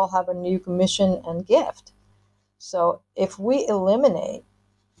 and we all have a unique mission and gift. So if we eliminate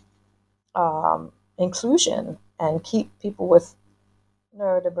inclusion and keep people with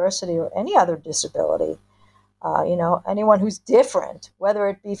neurodiversity or any other disability, anyone who's different, whether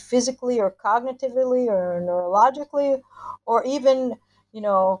it be physically or cognitively or neurologically, or even,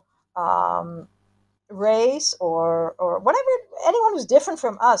 race or whatever, anyone who's different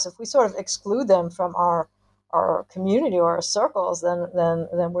from us, if we sort of exclude them from our community or our circles, then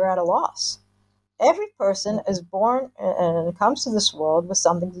we're at a loss. Every person is born and comes to this world with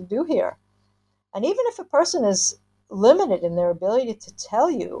something to do here. And even if a person is limited in their ability to tell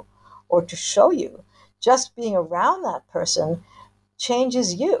you or to show you, just being around that person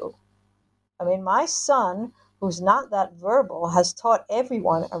changes you. I mean, my son, who's not that verbal, has taught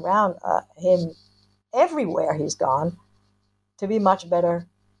everyone around him, everywhere he's gone, to be much better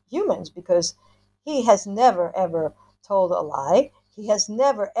humans, because he has never, ever told a lie. He has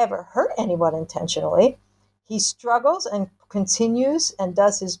never, ever hurt anyone intentionally. He struggles and continues and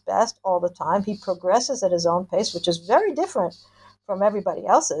does his best all the time. He progresses at his own pace, which is very different from everybody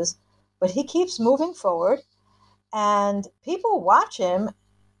else's. But he keeps moving forward, and people watch him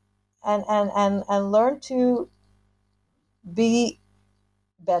and learn to be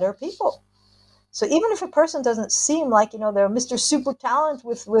better people. So even if a person doesn't seem like, they're Mr. Super Talent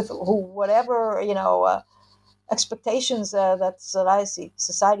with whatever, expectations that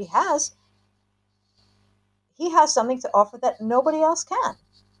society has, he has something to offer that nobody else can.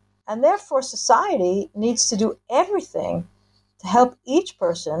 And therefore, society needs to do everything to help each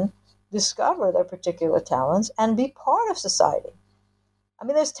person discover their particular talents and be part of society. I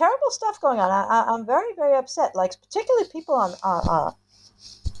mean, there's terrible stuff going on. I'm very, very upset. Like, particularly people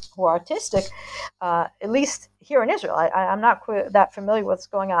who are autistic, at least here in Israel. I'm not that familiar with what's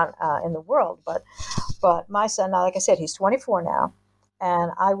going on in the world, but my son, now, like I said, he's 24 now,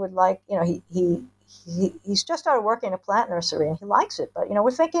 and I would like, he's just started working in a plant nursery, and he likes it. But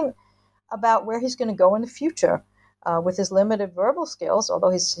we're thinking about where he's going to go in the future with his limited verbal skills.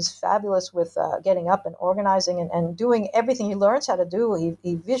 Although he's fabulous with getting up and organizing and doing everything he learns how to do.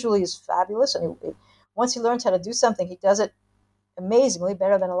 He visually is fabulous, and once he learns how to do something, he does it amazingly,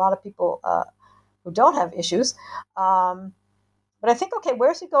 better than a lot of people who don't have issues. But I think, okay,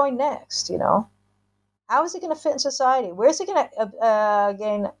 where's he going next? How is he going to fit in society? Where is he going to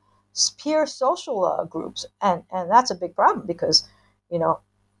gain peer social groups? And that's a big problem because,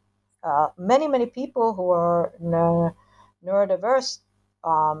 many people who are neurodiverse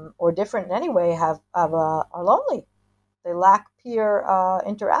or different in any way are lonely. They lack peer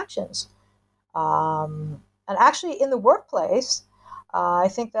interactions. And actually in the workplace, I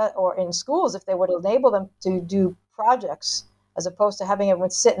think that, or in schools, if they would enable them to do projects as opposed to having everyone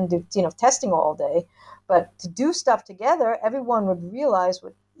sit and do, testing all day, but to do stuff together, everyone would realize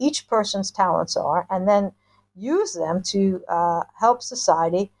what each person's talents are and then use them to help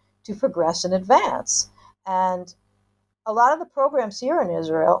society to progress and advance. And a lot of the programs here in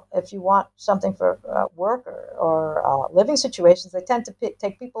Israel, if you want something for work or living situations, they tend to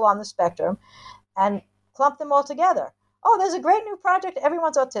take people on the spectrum and clump them all together. Oh, there's a great new project.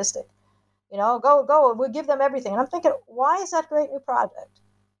 Everyone's autistic. Go. We'll give them everything. And I'm thinking, why is that great new project?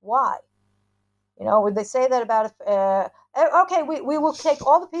 Why? Would they say that about okay, we will take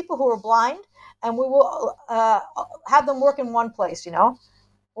all the people who are blind and we will have them work in one place,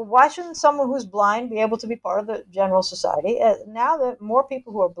 Well, why shouldn't someone who's blind be able to be part of the general society? Now that more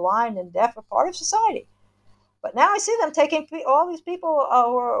people who are blind and deaf are part of society. But now I see them taking all these people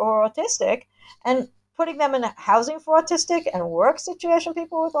who are autistic and putting them in housing for autistic and work situation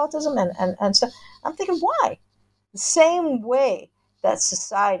people with autism and stuff. I'm thinking, why? The same way that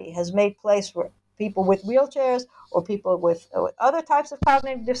society has made place for people with wheelchairs or people with other types of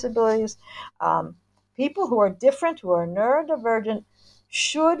cognitive disabilities, people who are different, who are neurodivergent,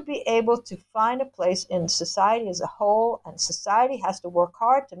 should be able to find a place in society as a whole, and society has to work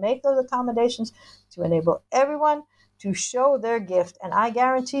hard to make those accommodations to enable everyone to show their gift. And I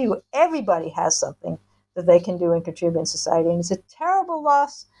guarantee you, everybody has something that they can do and contribute in society. And it's a terrible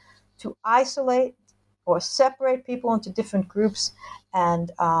loss to isolate or separate people into different groups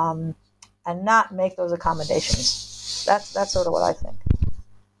and not make those accommodations. That's sort of what I think.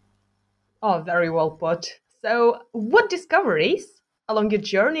 Oh, very well put. So, what discoveries along your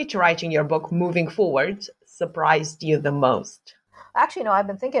journey to writing your book moving forward surprised you the most? Actually, I've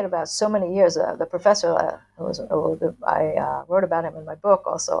been thinking about so many years. The professor I wrote about him in my book,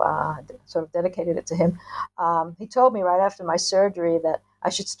 also sort of dedicated it to him. He told me right after my surgery that I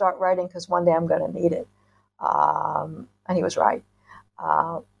should start writing because one day I'm going to need it. And he was right.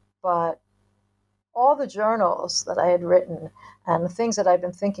 But all the journals that I had written and the things that I've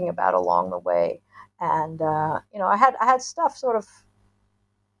been thinking about along the way, and I had stuff sort of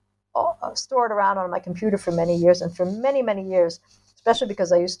stored around on my computer for many years, and for many, many years, especially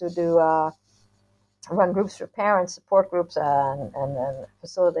because I used to run groups for parents, support groups, and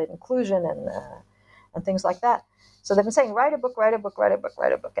facilitate inclusion and things like that. So they've been saying, write a book, write a book, write a book,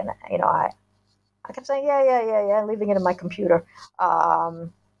 write a book. And, I kept saying, yeah, leaving it in my computer.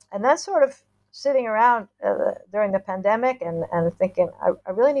 And then sort of sitting around during the pandemic and thinking,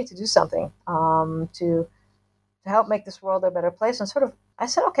 I really need to do something to help make this world a better place. And sort of, I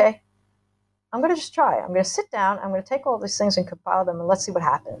said, okay, I'm going to just try. I'm going to sit down. I'm going to take all these things and compile them, and let's see what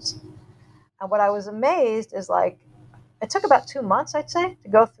happens. And what I was amazed is, it took about 2 months, I'd say, to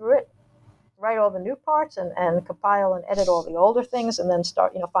go through it, write all the new parts and compile and edit all the older things, and then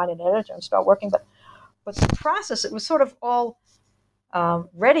start, find an editor and start working. But the process, it was sort of all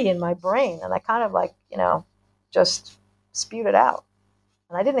ready in my brain, and I kind of just spewed it out.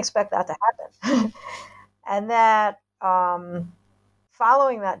 And I didn't expect that to happen. And that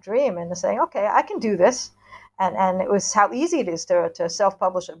following that dream and saying, okay, I can do this. And it was how easy it is to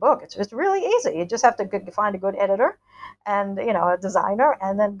self-publish a book. It's just really easy. You just have to find a good editor and, a designer,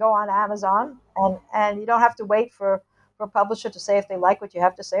 and then go on Amazon. And you don't have to wait for a publisher to say if they like what you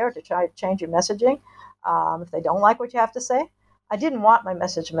have to say or to try to change your messaging if they don't like what you have to say. I didn't want my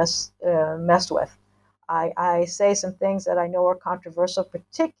message messed with. I say some things that I know are controversial,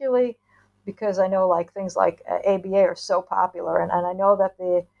 particularly because I know things like ABA are so popular, and I know that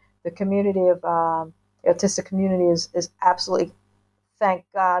the community of the autistic community is absolutely, thank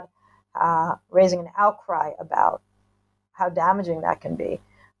God, raising an outcry about how damaging that can be.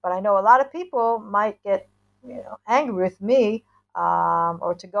 But I know a lot of people might get angry with me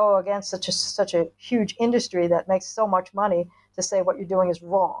or to go against such a huge industry that makes so much money to say what you're doing is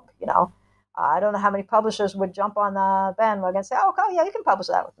wrong. I don't know how many publishers would jump on the bandwagon and say, "Oh, okay, yeah, you can publish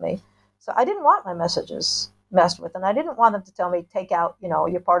that with me." So I didn't want my messages messed with, and I didn't want them to tell me, "Take out,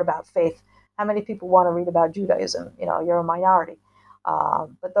 your part about faith." How many people want to read about Judaism? You're a minority.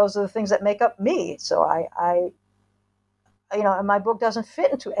 But those are the things that make up me. So I and my book doesn't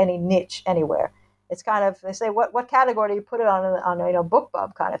fit into any niche anywhere. It's kind of, they say, what category do you put it on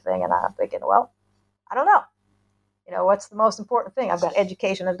BookBub kind of thing? And I'm thinking, well, I don't know. What's the most important thing? I've got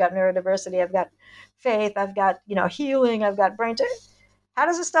education, I've got neurodiversity, I've got faith, I've got, healing, I've got brain. How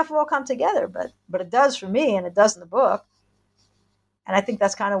does this stuff all come together? But it does for me, and it does in the book. And I think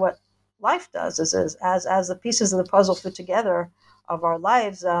that's kind of what life does, is as the pieces of the puzzle fit together of our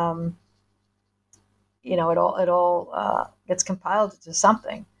lives, it all gets compiled into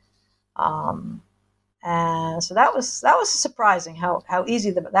something. And so that was surprising how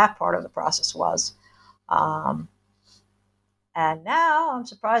easy that part of the process was. And now I'm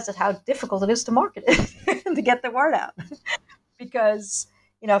surprised at how difficult it is to market it and to get the word out. Because,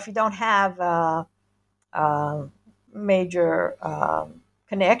 if you don't have major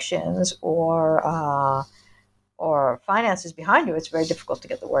connections or finances behind you, it's very difficult to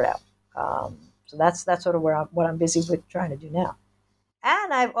get the word out. So that's sort of what I'm busy with trying to do now.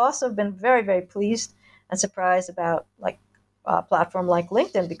 And I've also been very, very pleased and surprised about a platform like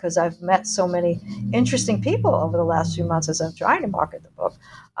LinkedIn, because I've met so many interesting people over the last few months as I'm trying to market the book,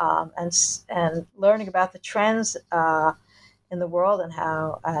 and learning about the trends in the world and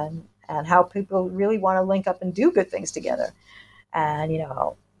how people really want to link up and do good things together. And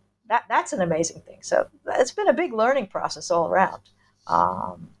that's an amazing thing. So it's been a big learning process all around.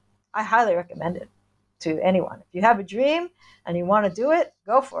 I highly recommend it to anyone. If you have a dream and you want to do it,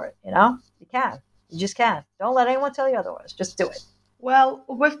 go for it. You can. You just can. Don't let anyone tell you otherwise. Just do it. Well,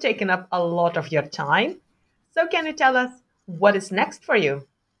 we've taken up a lot of your time. So can you tell us what is next for you?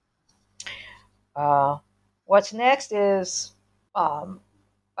 What's next is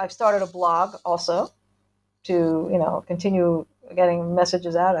I've started a blog also to, continue getting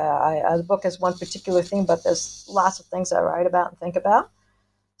messages out. The book has one particular theme, but there's lots of things I write about and think about.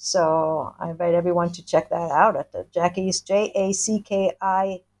 So I invite everyone to check that out at the Jackie's,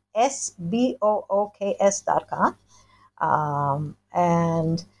 JACKISBOOKS.com.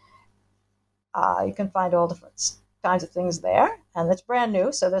 And you can find all different kinds of things there. And it's brand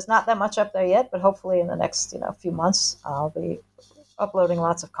new, so there's not that much up there yet, but hopefully in the next few months, I'll be uploading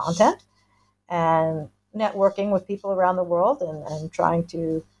lots of content and networking with people around the world and trying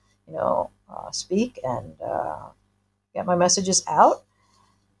to, speak and get my messages out.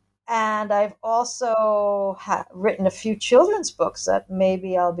 And I've also written a few children's books that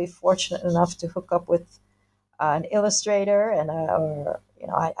maybe I'll be fortunate enough to hook up with an illustrator, and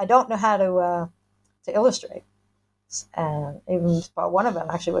I don't know how to illustrate, and even one of them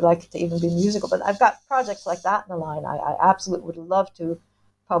actually would like it to even be musical. But I've got projects like that in the line. I absolutely would love to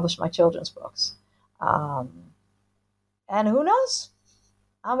publish my children's books, and who knows?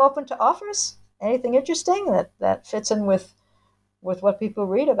 I'm open to offers. Anything interesting that fits in with what people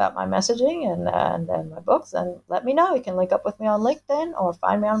read about my messaging and my books, and let me know. You can link up with me on LinkedIn or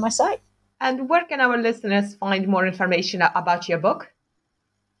find me on my site. And where can our listeners find more information about your book?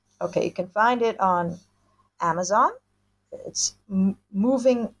 Okay, you can find it on Amazon. It's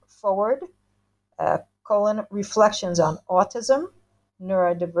Moving Forward, Reflections on Autism,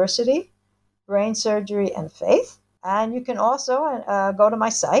 Neurodiversity, Brain Surgery, and Faith. And you can also go to my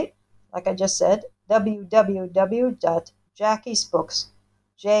site, like I just said, www.jackiesbooks,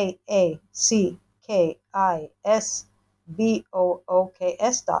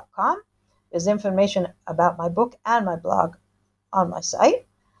 JACKISBOOKS.com. There's information about my book and my blog on my site.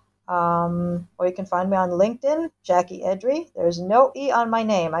 Or you can find me on LinkedIn, Jackie Edry. There's no E on my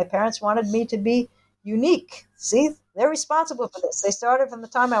name. My parents wanted me to be unique. See, they're responsible for this. They started from the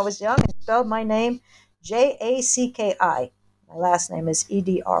time I was young and spelled my name JACKI. My last name is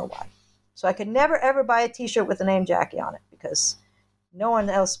EDRY. So I could never, ever buy a T-shirt with the name Jackie on it because no one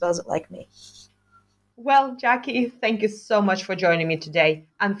else spells it like me. Well, Jackie, thank you so much for joining me today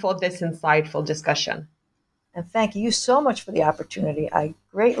and for this insightful discussion. And thank you so much for the opportunity. I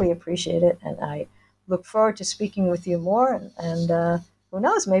greatly appreciate it, and I look forward to speaking with you more. And who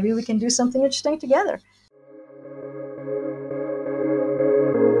knows, maybe we can do something interesting together.